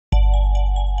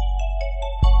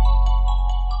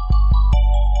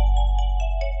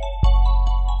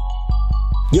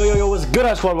Yo, what's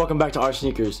good, squad? Welcome back to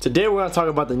Sneakers. Today we're going to talk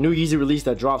about the new Yeezy release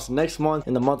that drops next month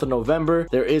in the month of November.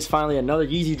 There is finally another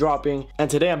Yeezy dropping, and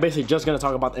today I'm basically just going to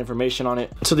talk about the information on it.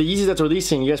 So the Yeezy that's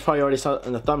releasing, you guys probably already saw it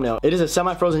in the thumbnail. It is a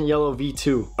semi-frozen yellow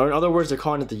V2, or in other words, they're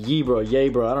calling it the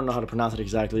yebra. I don't know how to pronounce it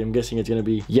exactly. I'm guessing it's going to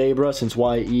be yebra since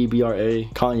Y-E-B-R-A.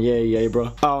 Kanye,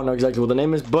 yebra. I don't know exactly what the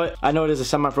name is, but I know it is a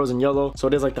semi-frozen yellow. So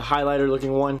it is like the highlighter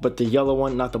looking one, but the yellow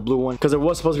one, not the blue one, because there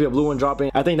was supposed to be a blue one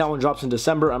dropping. I think that one drops in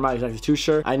December. I'm not exactly too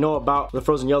sure. I know about the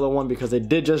frozen yellow one because they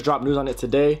did just drop news on it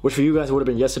today, which for you guys would have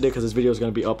been yesterday because this video is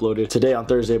going to be uploaded today on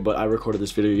Thursday, but I recorded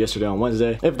this video yesterday on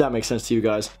Wednesday, if that makes sense to you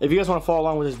guys. If you guys want to follow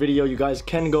along with this video, you guys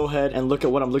can go ahead and look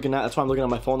at what I'm looking at. That's why I'm looking at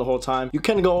my phone the whole time. You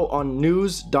can go on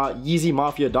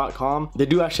news.yeezymafia.com. They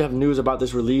do actually have news about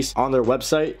this release on their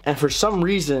website, and for some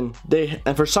reason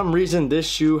this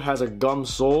shoe has a gum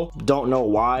sole. Don't know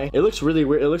why. It looks really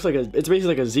weird. It looks like it's basically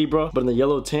like a zebra but in the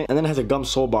yellow tint, and then it has a gum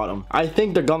sole bottom. I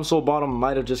think the gum sole bottom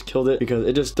might have just killed it because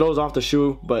it just throws off the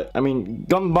shoe, but I mean,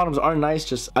 gum bottoms are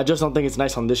nice, I just don't think it's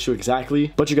nice on this shoe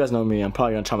exactly. But you guys know me, I'm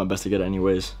probably gonna try my best to get it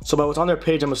anyways. So by what's on their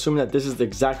page, I'm assuming that this is the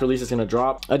exact release that's gonna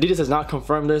drop. Adidas has not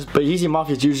confirmed this, but Yeezy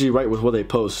Mafia is usually right with what they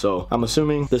post, so I'm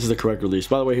assuming this is the correct release.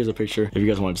 By the way, here's a picture if you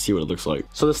guys wanted to see what it looks like.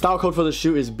 So the style code for the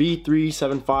shoe is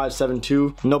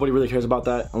B37572. Nobody really cares about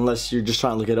that unless you're just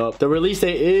trying to look it up. The release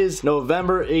date is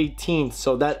November 18th,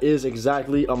 so that is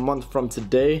exactly a month from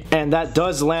today, and that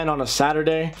does land on a Saturday.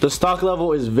 The stock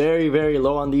level is very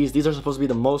low on these. These are supposed to be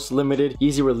the most limited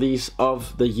Yeezy release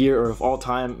of the year, or of all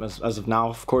time, as of now,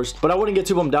 of course. But I wouldn't get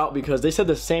too bummed out because they said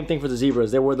the same thing for the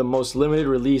zebras. They were the most limited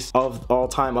release of all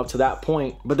time up to that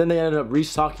point, but then they ended up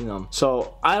restocking them.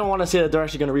 So I don't want to say that they're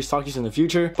actually going to restock these in the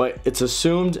future, but it's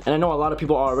assumed, and I know a lot of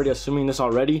people are already assuming this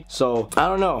already, so I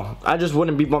don't know. I just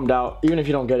wouldn't be bummed out even if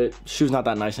you don't get it. Shoe's not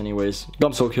that nice anyways.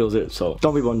 Gum sole kills it, so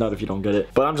don't be bummed out if you don't get it.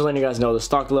 But I'm just letting you guys know the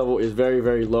stock level is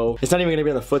very low. It's not even going to be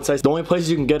on the foot size. The only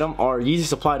places you can get them are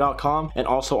YeezySupply.com and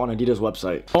also on Adidas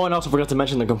website. Oh, and also forgot to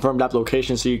mention the confirmed app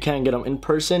location, so you can get them in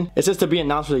person. It says to be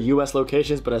announced for the US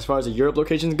locations, but as far as the Europe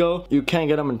locations go, you can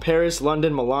get them in Paris,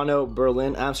 London, Milano,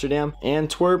 Berlin, Amsterdam,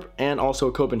 Antwerp, and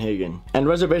also Copenhagen. And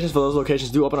reservations for those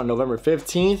locations do open on November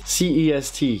 15th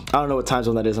CEST. I don't know what time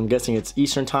zone that is. I'm guessing it's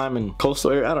Eastern time and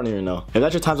coastal area. I don't even know. If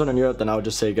that's your time zone in Europe, then I would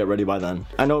just say get ready by then.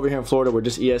 I know over here in Florida we're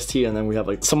just EST, and then we have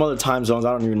like some other time zones.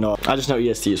 I don't even know. I just know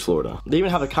EST is Florida. They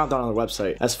even have a countdown on their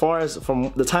website. As far as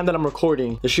from the time that I'm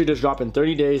recording, the shoe does drop in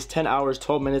 30 days, 10 hours,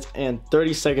 12 minutes, and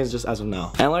 30 seconds just as of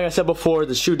now. And like I said before,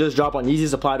 the shoe does drop on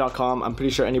YeezySupply.com. I'm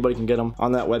pretty sure anybody can get them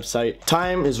on that website.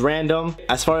 Time is random.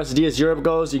 As far as Adidas Europe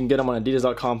goes, you can get them on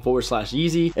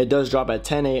Adidas.com/Yeezy. It does drop at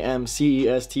 10 a.m.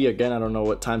 CEST. Again, I don't know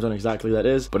what time zone exactly that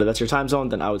is, but if that's your time zone,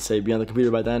 then I would say be on the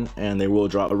computer by then, and they will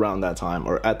drop around that time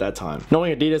or at that time.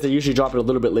 Knowing Adidas, they usually drop it a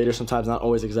little bit later, sometimes not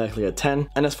always exactly at 10.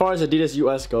 And as far as Adidas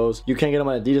US goes, you can get them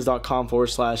on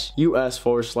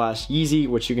Adidas.com/US/Yeezy,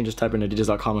 which you can just type in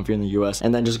Adidas.com if you're in the US,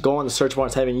 and then just go on the search bar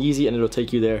and type in Yeezy, and it'll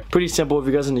take you there. Pretty simple. If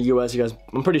you guys in the US, you guys,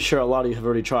 I'm pretty sure a lot of you have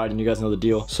already tried and you guys know the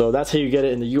deal. So that's how you get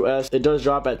it in the US. It does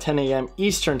drop at 10 a.m.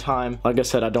 Eastern time. Like I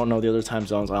said, I don't know the other time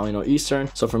zones. I only know Eastern.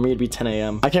 So for me, it'd be 10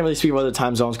 a.m. I can't really speak about other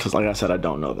time zones because, like I said, I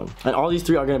don't know them. And all these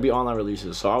three are going to be online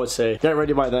releases. So I would say get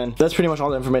ready by then. That's pretty much all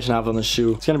the information I have on the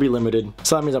shoe. It's going to be limited.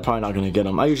 So that means I'm probably not going to get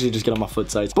them. I usually just get on my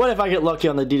foot sites. But if I get lucky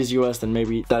on the Adidas US, then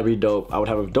maybe that'd be dope. I would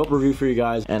have a dope review for you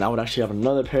guys, and I would actually have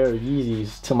another pair of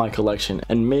Yeezys to my collection,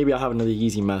 and maybe I'll have another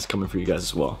Yeezy mask coming for you guys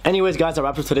as well. Anyways, guys, that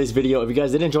wraps up today's video. If you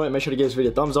guys did enjoy it, make sure to give this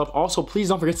video a thumbs up. Also, please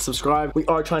don't forget to subscribe. We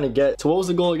are trying to get to, what was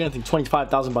the goal again? I think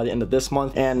 25,000 by the end of this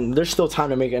month, and there's still time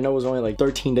to make it. I know it was only like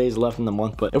 13 days left in the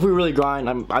month, but if we really grind,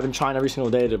 I've been trying every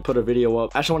single day to put a video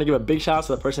up. I actually want to give a big shout out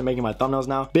to the person making my thumbnails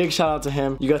now. Big shout out to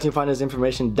him. You guys can find his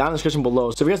information down in the description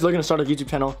below. So if you guys are looking to start a YouTube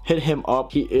channel, hit him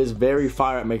up. He is very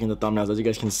fire at making the thumbnails. As you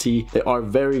guys can see, they are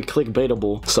very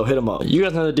clickbaitable, so hit him up. You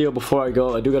guys know the deal. Before I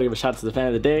go, I do gotta give a shout out to the fan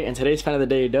of the day, and today's fan of the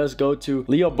day does go to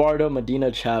Leobardo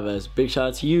Medina Chavez. Big shout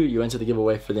out to you. You entered the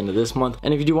giveaway for the end of this month,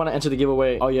 and if you do want to enter the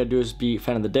giveaway, all you gotta do is be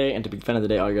fan of the day, and to be fan of the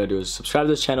day, all you gotta do is subscribe to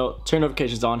this channel, turn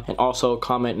notifications on, and also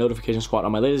comment notification squad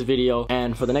on my latest video.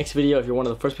 And for the next video, if you're one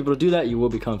of the first people to do that, you will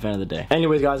become fan of the day.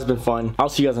 Anyways, guys, it's been fun. I'll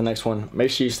see you guys in the next one.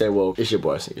 Make sure you stay woke. It's your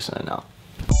boy, Sneakersfl out.